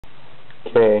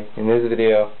Okay, in this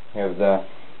video we have the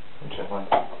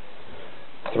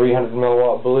 300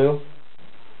 milliwatt blue,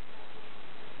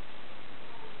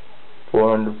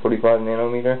 445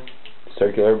 nanometer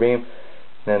circular beam,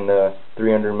 and the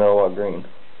 300 milliwatt green.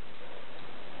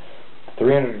 The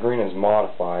 300 green is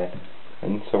modified,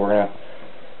 and so we're gonna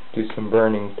do some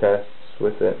burning tests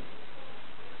with it.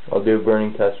 I'll do a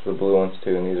burning test for the blue ones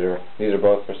too, and these are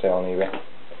both for sale on eBay.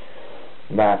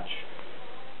 Match.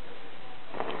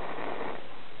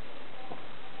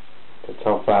 That's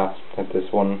how fast that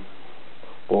this one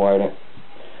will light it.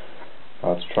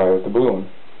 Now let's try it with the blue one.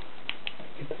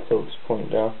 Get the focus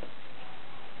point down.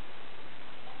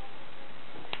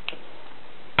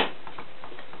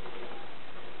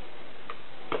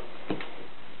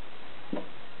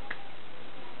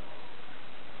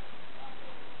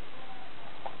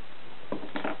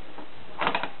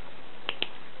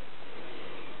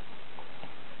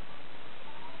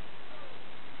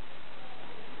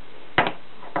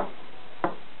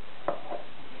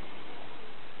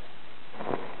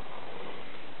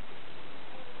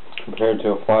 Compared to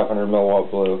a 500 milliwatt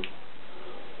blue.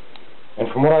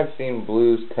 And from what I've seen,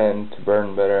 blues tend to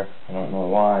burn better. I don't know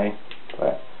why,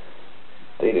 but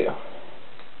they do.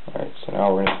 Alright, so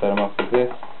now we're going to set them up with this.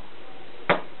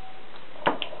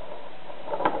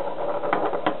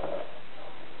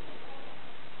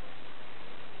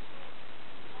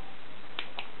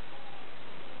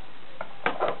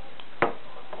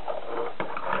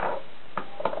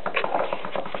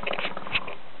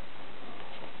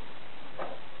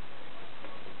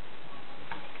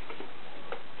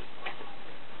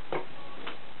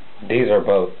 These are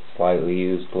both slightly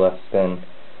used, less than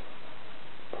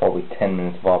probably 10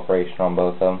 minutes of operation on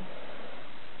both of them.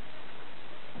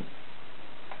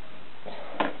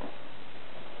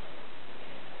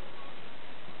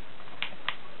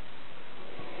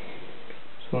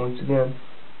 So once again,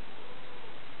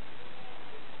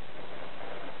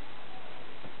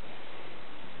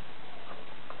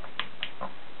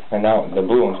 and now the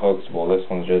blue one's focusable. This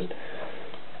one's just,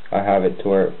 I have it to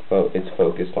where it's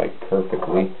focused like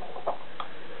perfectly.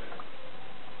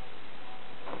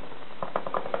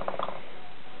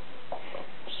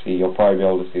 See, you'll probably be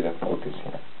able to see the focus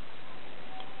here.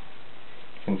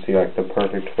 You can see like the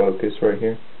perfect focus right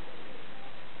here.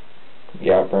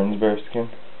 Yeah, it burns bare skin.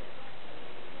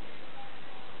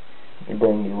 It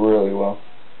burns really well.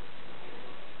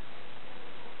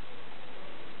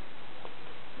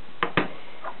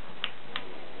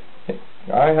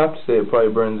 I have to say it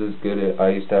probably burns as good as I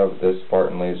used to have this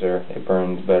Spartan laser. It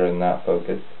burns better than that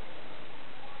focus.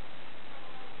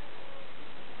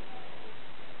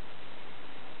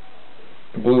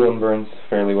 The blue one burns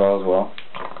fairly well as well.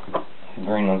 The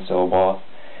green one's still a boss.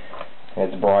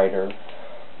 It's brighter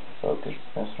focus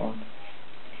than this one.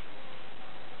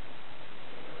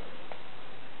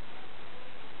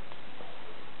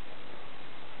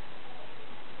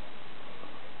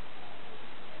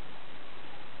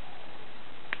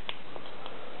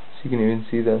 So you can even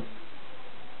see the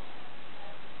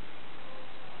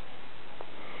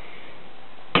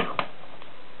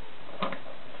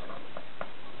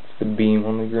beam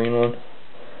on the green one,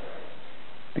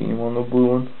 beam on the blue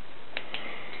one.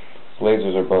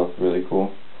 Lasers are both really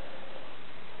cool.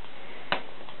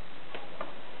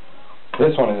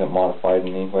 This one isn't modified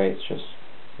in any way, it's just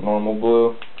normal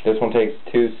blue. This one takes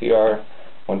two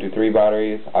CR123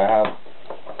 batteries. I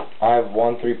have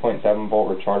one 3.7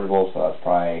 volt rechargeable, so that's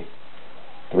probably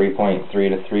 3.3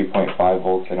 to 3.5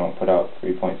 volts. I don't put out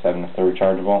 3.7 if they're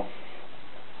rechargeable.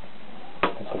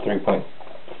 It's a 3.5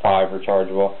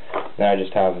 rechargeable. Then I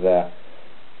just have the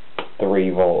 3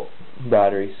 volt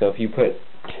battery. So if you put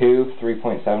two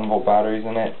 3.7 volt batteries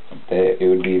in it, it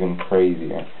would be even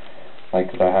crazier. Like,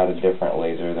 cause I had a different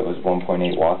laser that was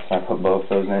 1.8 watts, and I put both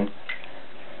those in,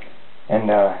 and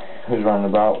it was running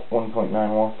about 1.9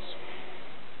 watts.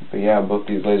 But yeah, both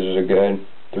these lasers are good.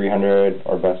 300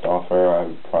 or best offer. I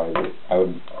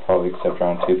would probably accept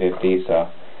around 250. So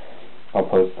I'll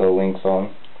post the links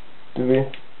on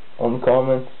the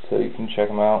comments so you can check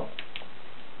them out.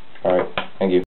 Alright, thank you.